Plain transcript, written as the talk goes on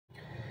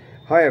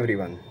Hi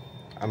everyone,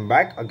 I'm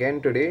back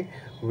again today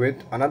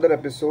with another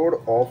episode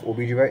of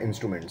OBGY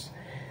Instruments.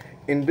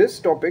 In this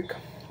topic,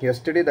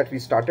 yesterday that we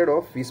started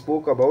off, we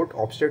spoke about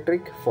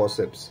obstetric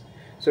forceps.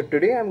 So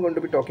today I'm going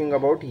to be talking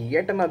about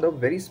yet another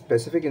very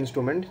specific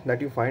instrument that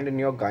you find in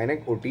your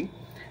gynec OT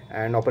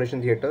and operation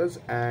theaters,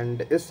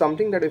 and is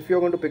something that if you're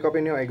going to pick up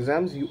in your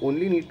exams, you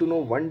only need to know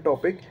one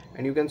topic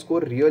and you can score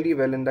really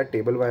well in that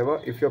table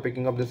viva if you're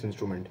picking up this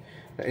instrument.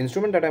 The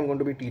instrument that I'm going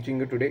to be teaching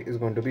you today is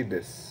going to be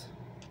this.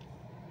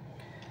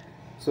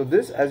 So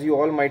this, as you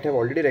all might have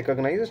already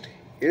recognized,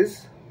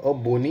 is a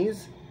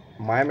Bonney's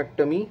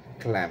myomectomy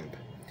clamp.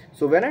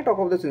 So when I talk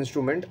of this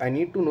instrument, I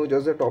need to know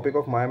just the topic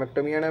of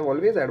myomectomy, and I've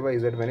always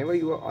advised that whenever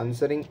you are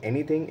answering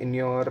anything in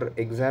your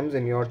exams,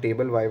 in your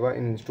table viva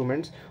in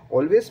instruments,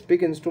 always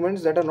pick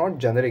instruments that are not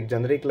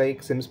generic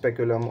like sim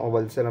speculum or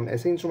valsellum.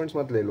 Aise instruments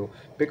mat le lo.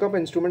 Pick up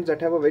instruments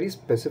that have a very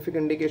specific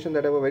indication,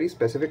 that have a very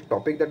specific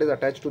topic that is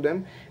attached to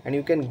them, and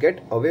you can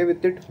get away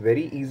with it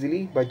very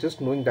easily by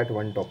just knowing that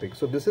one topic.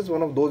 So this is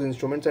one of those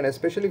instruments, and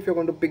especially if you're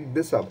going to pick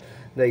this up,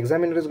 the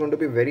examiner is going to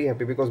be very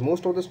happy, because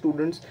most of the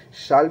students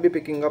shall be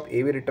picking up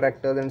AV retractors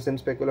and sim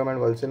speculum and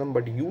valsellum,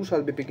 but you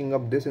shall be picking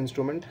up this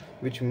instrument,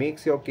 which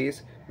makes your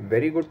case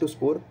very good to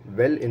score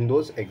well in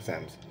those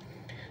exams.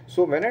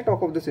 So when I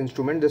talk of this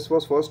instrument, this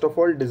was first of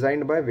all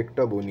designed by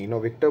Victor Bonney. Now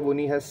Victor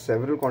Bonney has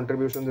several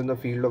contributions in the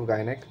field of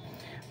gynec.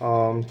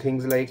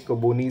 Things like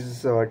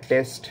Bonney's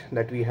test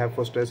that we have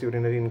for stress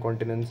urinary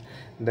incontinence.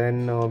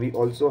 Then we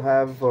also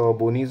have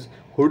Bonney's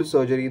hood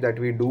surgery that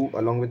we do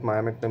along with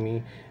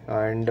myomectomy,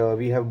 and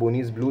we have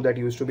Bonney's blue that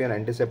used to be an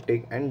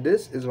antiseptic, and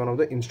this is one of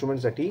the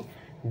instruments that he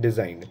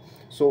designed.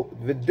 So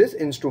with this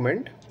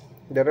instrument,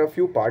 there are a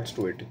few parts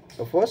to it.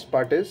 The first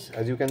part is,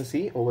 as you can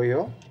see over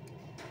here,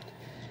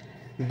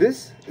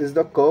 this is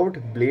the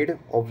curved blade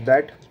of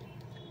that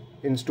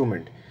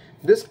instrument.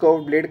 This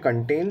curved blade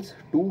contains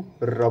two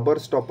rubber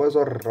stoppers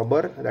or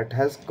rubber that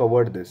has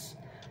covered this.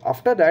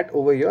 After that,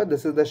 over here,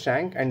 this is the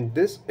shank, and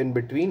this in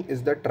between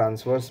is the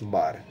transverse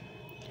bar.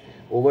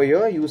 Over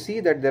here you see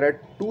that there are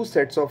two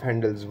sets of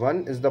handles.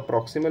 One is the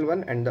proximal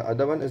one and the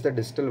other one is the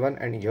distal one,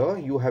 and here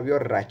you have your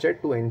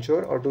ratchet to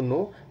ensure or to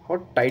know how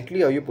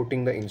tightly are you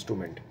putting the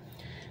instrument.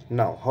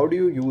 Now how do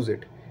you use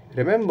it?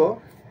 Remember,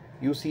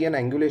 you see an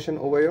angulation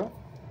over here.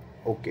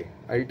 Okay,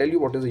 I'll tell you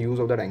what is the use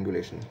of that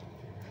angulation.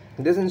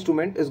 This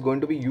instrument is going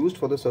to be used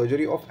for the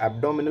surgery of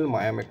abdominal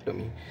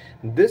myomectomy.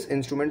 This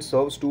instrument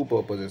serves two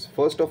purposes.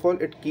 First of all,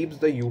 it keeps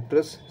the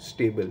uterus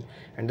stable,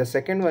 and the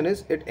second one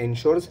is it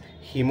ensures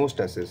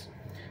hemostasis.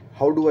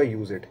 How do I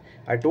use it?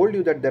 I told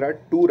you that there are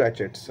two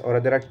ratchets, or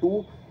there are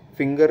two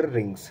finger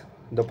rings,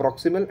 the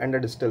proximal and the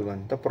distal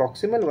one. The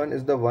proximal one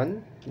is the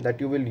one that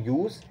you will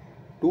use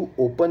to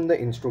open the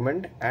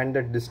instrument, and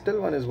the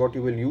distal one is what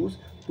you will use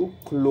to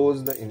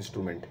close the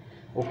instrument.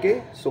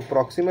 Okay, so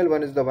proximal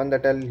one is the one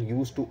that I'll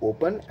use to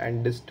open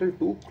and distal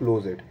to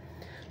close it.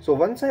 So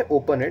once I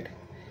open it,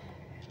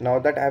 now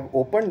that I have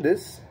opened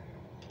this,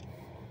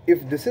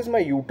 if this is my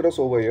uterus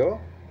over here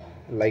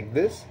like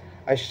this,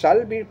 I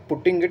shall be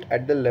putting it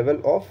at the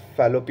level of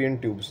fallopian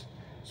tubes.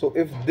 So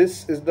if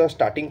this is the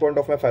starting point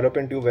of my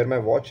fallopian tube where my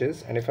watch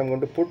is, and if I'm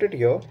going to put it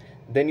here,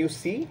 then you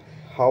see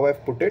how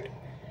I've put it.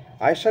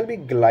 I shall be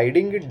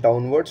gliding it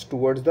downwards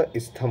towards the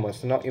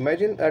isthmus. Now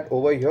imagine that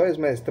over here is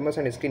my isthmus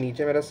and iske niche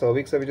mera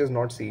cervix hai, which is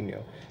not seen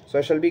here. So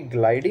I shall be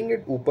gliding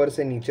it upar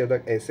se niche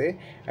tak aise,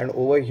 and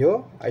over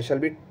here I shall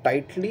be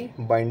tightly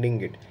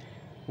binding it.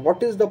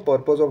 What is the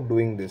purpose of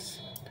doing this?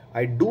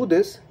 I do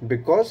this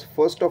because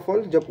first of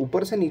all, jab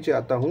upar se niche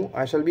aata hu,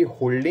 I shall be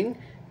holding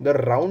the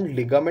round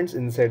ligaments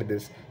inside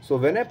this. So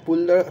when I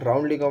pull the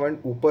round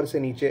ligament upar se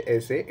niche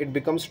aise, it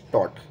becomes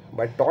taut.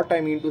 By taut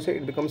I mean to say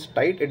it becomes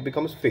tight, it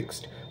becomes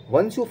fixed.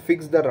 Once you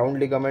fix the round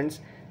ligaments,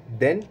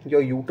 then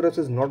your uterus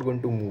is not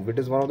going to move. It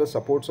is one of the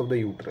supports of the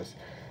uterus.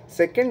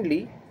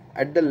 Secondly,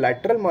 at the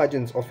lateral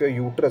margins of your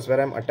uterus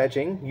where I am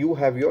attaching, you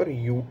have your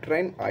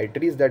uterine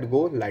arteries that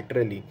go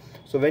laterally.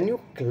 So when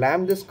you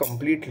clamp this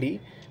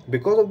completely,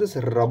 because of this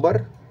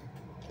rubber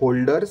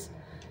holders,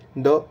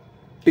 the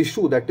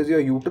tissue, that is your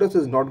uterus,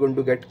 is not going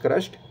to get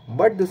crushed,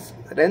 but this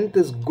strength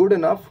is good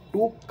enough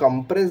to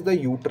compress the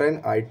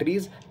uterine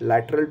arteries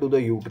lateral to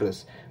the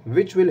uterus,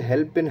 which will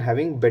help in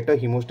having better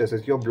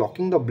hemostasis. You're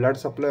blocking the blood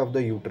supply of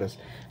the uterus.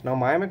 Now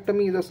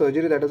myomectomy is a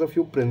surgery that has a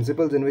few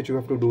principles in which you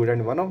have to do it,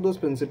 and one of those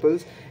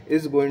principles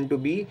is going to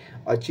be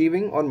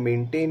achieving or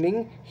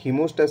maintaining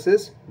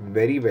hemostasis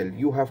very well.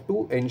 You have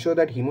to ensure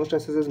that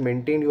hemostasis is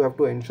maintained. You have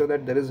to ensure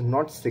that there is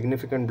not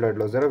significant blood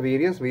loss. There are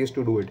various ways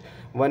to do it.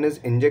 One is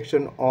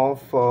injection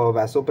of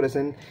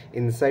vasopressin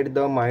inside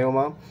the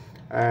myoma,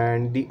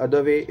 and the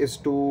other way is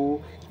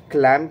to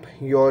clamp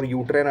your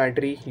uterine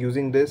artery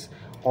using this,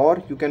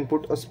 or you can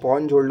put a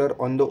sponge holder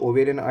on the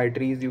ovarian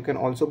arteries. You can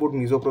also put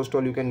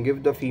misoprostol. You can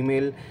give the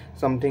female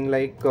something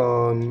like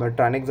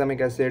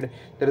tranexamic acid.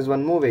 There is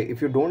one more way.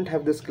 If you don't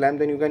have this clamp,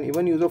 then you can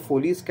even use a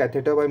Foley's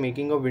catheter by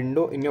making a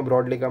window in your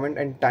broad ligament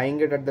and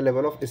tying it at the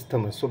level of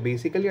isthmus. So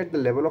basically at the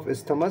level of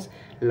isthmus,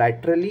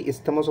 laterally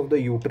isthmus of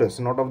the uterus,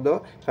 not of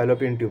the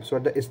fallopian tube. So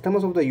at the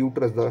isthmus of the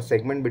uterus, the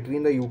segment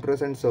between the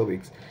uterus and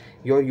cervix,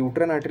 your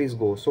uterine arteries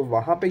go. So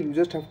wahan pe you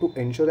just have to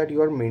ensure that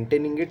you are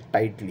maintaining it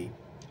tightly.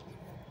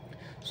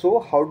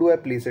 So how do I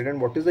place it, and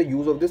what is the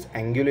use of this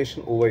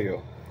angulation over here?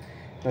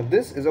 Now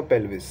this is a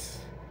pelvis.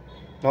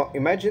 Now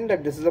imagine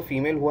that this is a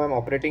female who I am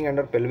operating, and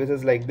her pelvis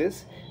is like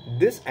this.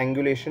 This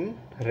angulation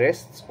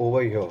rests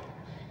over here.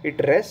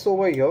 It rests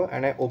over here,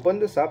 and I open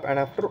this up, and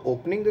after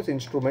opening this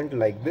instrument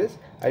like this,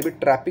 I'll be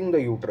trapping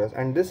the uterus,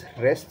 and this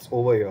rests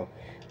over here.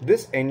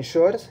 This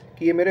ensures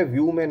कि ये मेरे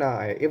view में ना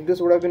आए. If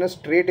this would have been a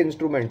straight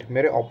instrument,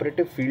 मेरे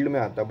operative field में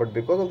आता, but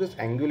because of this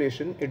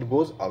angulation, it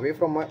goes away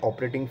from my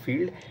operating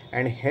field,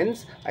 and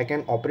hence I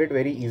can operate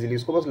very easily.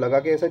 इसको बस लगा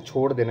के ऐसा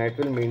छोड़ देना.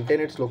 It will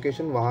maintain its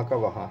location वहाँ का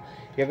वहाँ.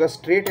 ये अगर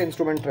straight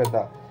instrument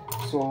रहता,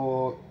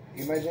 so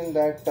imagine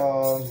that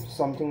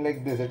something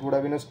like this. It would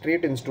have been a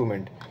straight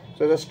instrument.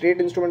 So as a straight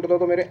instrument होता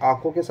तो मेरे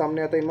आंखों के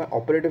सामने आता, in my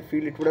operative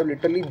field it would have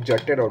literally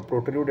jutted out,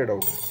 protruded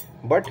out.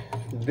 But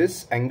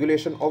this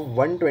angulation of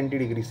 120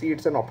 degrees, see,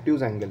 it's an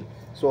obtuse angle.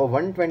 So a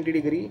 120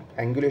 degree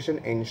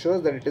angulation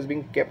ensures that it is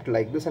being kept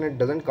like this and it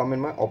doesn't come in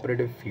my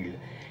operative field.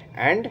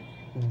 And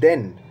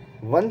then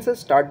once I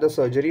start the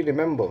surgery,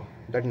 remember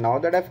that now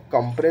that I've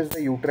compressed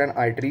the uterine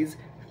arteries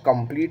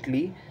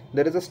completely,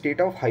 there is a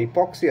state of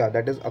hypoxia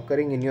that is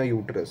occurring in your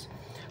uterus.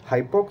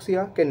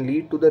 Hypoxia can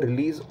lead to the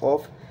release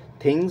of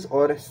things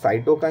or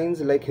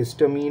cytokines like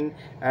histamine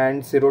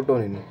and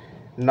serotonin.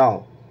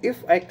 Now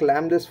if I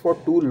clamp this for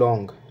too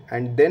long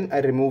and then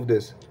I remove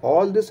this,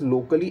 all this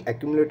locally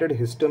accumulated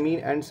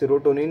histamine and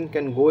serotonin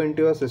can go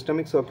into your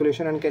systemic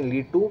circulation and can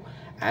lead to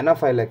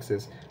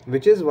anaphylaxis,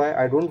 which is why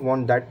I don't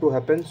want that to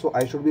happen. So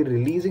I should be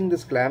releasing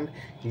this clamp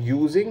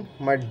using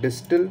my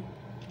distal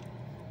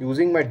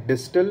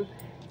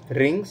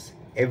rings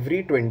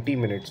every 20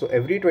 minutes. So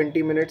every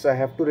 20 minutes I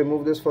have to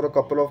remove this for a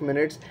couple of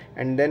minutes,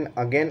 and then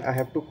again I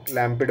have to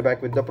clamp it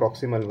back with the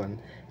proximal one.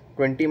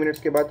 20 minutes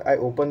के बाद I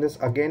open this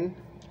again,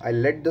 I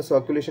let the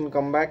circulation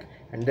come back,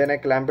 and then I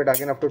clamp it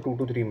again after 2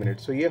 to 3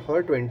 minutes. So ये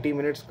हर 20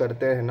 minutes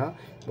करते हैं ना,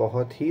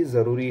 बहुत ही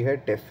ज़रूरी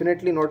है.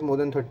 Definitely not more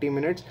than 30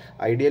 minutes.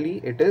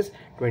 Ideally it is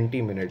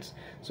 20 minutes.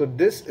 So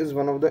this is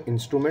one of the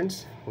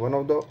instruments, one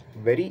of the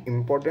very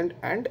important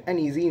and an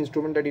easy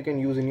instrument that you can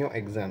use in your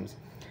exams.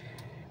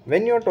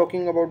 When you are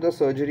talking about the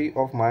surgery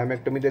of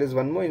myomectomy, there is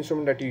one more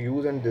instrument that you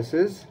use, and this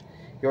is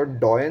your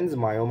Doyen's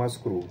myoma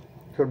screw.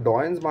 So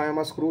Doyen's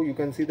myoma screw, you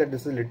can see that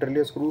this is literally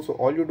a screw. So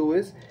all you do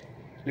is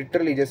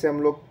literally, जैसे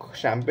हम लोग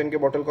champagne के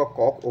bottle का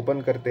Kock open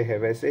करते हैं,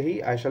 वैसे ही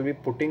I shall be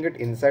putting it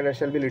inside. I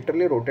shall be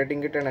literally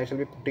rotating it and I shall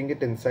be putting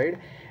it inside,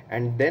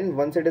 and then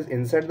once it is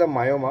inside the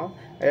myoma,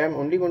 I am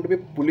only going to be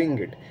pulling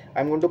it.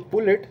 I am going to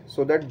pull it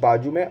so that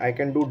बाजू में I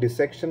can do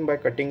dissection by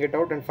cutting it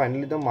out, and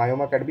finally the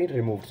myoma can be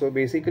removed. So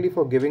basically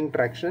for giving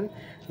traction,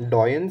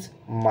 Doyen's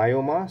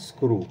myoma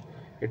screw.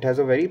 It has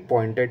a very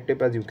pointed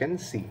tip, as you can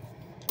see.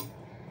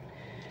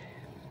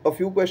 A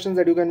few questions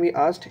that you can be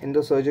asked in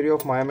the surgery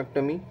of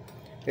myomectomy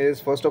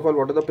is, first of all,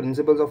 what are the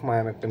principles of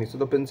myomectomy? So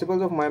the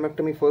principles of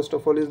myomectomy, first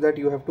of all, is that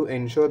you have to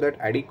ensure that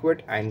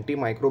adequate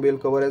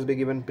antimicrobial cover has been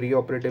given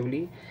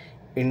pre-operatively.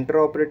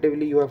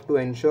 Intraoperatively, you have to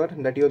ensure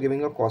that you are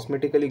giving a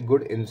cosmetically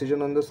good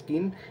incision on the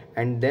skin,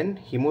 and then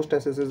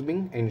hemostasis is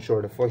being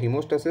ensured. For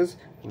hemostasis,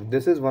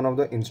 this is one of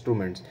the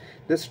instruments.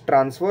 This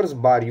transverse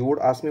bar, you would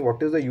ask me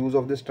what is the use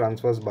of this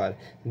transverse bar.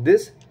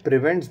 This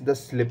prevents the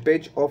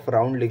slippage of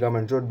round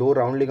ligament. जो दो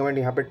round ligament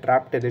यहाँ पे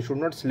trapped है, they should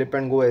not slip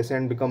and go ऐसे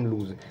and become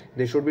loose.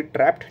 They should be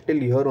trapped till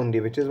here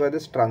only, which is why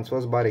this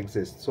transverse bar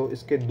exists. So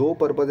इसके दो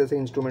purpose ऐसे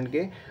instrument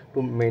के,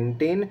 to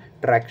maintain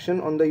traction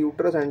on the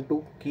uterus and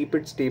to keep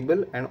it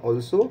stable, and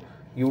also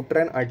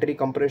uterine artery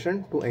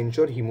compression to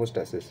ensure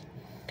hemostasis.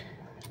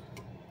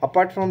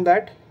 Apart from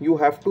that, you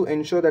have to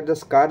ensure that the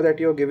scar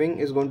that you are giving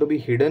is going to be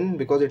hidden,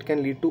 because it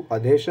can lead to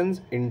adhesions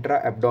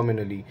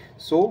intra-abdominally.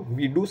 So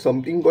we do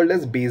something called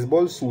as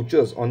baseball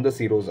sutures on the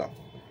serosa.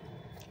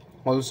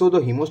 Also the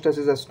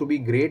hemostasis has to be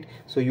great,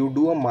 so you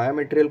do a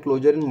myometrial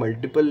closure in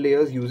multiple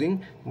layers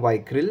using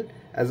Vicryl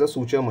as a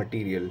suture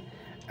material.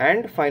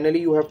 And finally,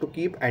 you have to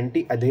keep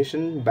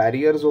anti-adhesion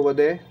barriers over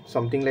there,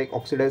 something like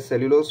oxidized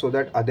cellulose, so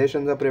that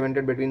adhesions are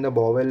prevented between the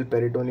bowel,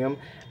 peritoneum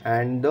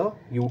and the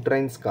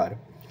uterine scar.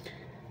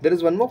 There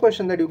is one more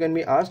question that you can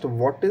be asked,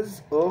 what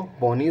is a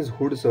Bonney's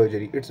hood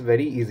surgery? It's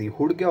very easy.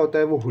 Hood क्या होता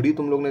है? वो hoodie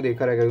तुम लोग ने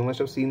देखा रहेगा. You must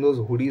have seen those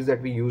hoodies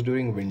that we use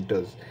during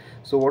winters.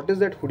 So what is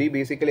that hoodie?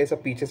 Basically ऐसा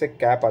पीछे से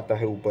cap आता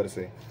है ऊपर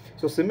से.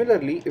 So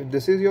similarly, if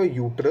this is your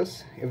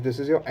uterus, if this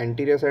is your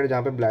anterior side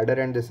जहाँ पे bladder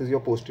and this is your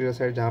posterior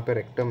side जहाँ पे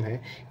rectum है,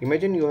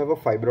 imagine you have a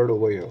fibroid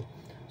over here.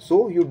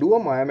 So you do a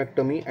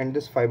myomectomy and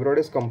this fibroid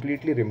is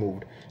completely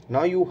removed.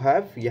 Now you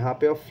have यहाँ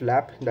पे a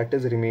flap that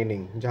is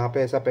remaining, जहाँ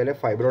पे ऐसा पहले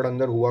fibroid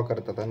अंदर हुआ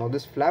करता था. Now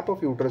this flap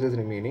of uterus is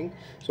remaining.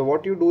 So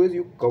what you do is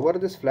you cover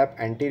this flap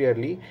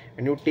anteriorly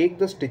and you take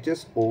the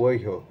stitches over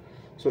here.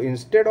 So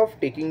instead of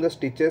taking the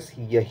stitches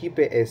यहीं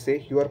पे ऐसे,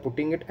 you are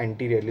putting it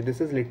anteriorly. This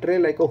is literally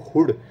like a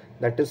hood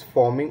that is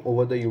forming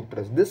over the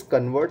uterus. This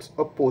converts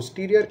a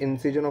posterior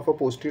incision of a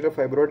posterior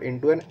fibroid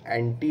into an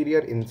anterior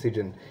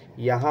incision.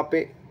 यहाँ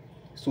पे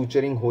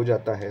suturing हो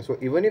जाता है. So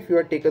even if you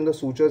have taken the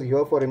sutures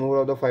here for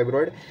removal of the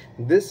fibroid,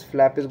 this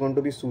flap is going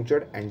to be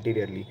sutured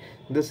anteriorly.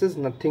 This is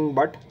nothing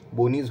but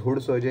Bonney's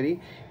hood surgery.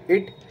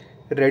 It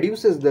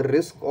reduces the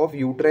risk of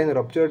uterine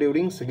rupture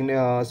during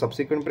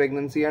subsequent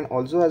pregnancy and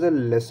also has a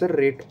lesser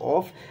rate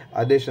of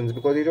adhesions,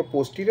 because ये जो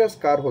posterior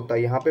scar होता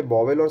है यहाँ पे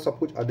bowel और सब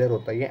कुछ adhere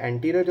होता है, ये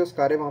anterior जो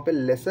scar है वहाँ पे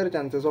lesser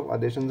chances of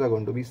adhesions are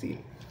going to be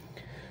seen.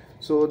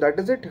 So that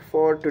is it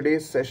for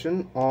today's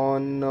session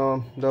on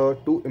the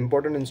two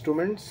important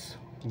instruments,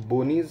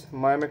 Bonney's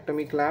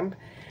myomectomy clamp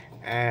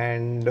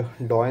and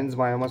Doyen's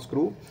myoma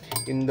screw.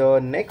 In the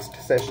next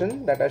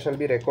session that I shall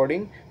be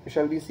recording, we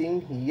shall be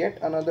seeing yet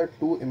another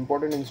two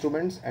important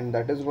instruments, and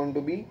that is going to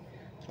be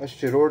a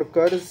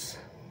Shirodkar's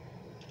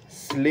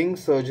sling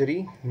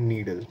surgery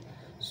needle.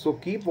 So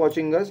keep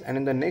watching us, and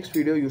in the next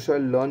video you shall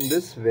learn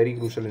this very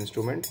crucial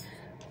instrument.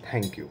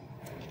 Thank you.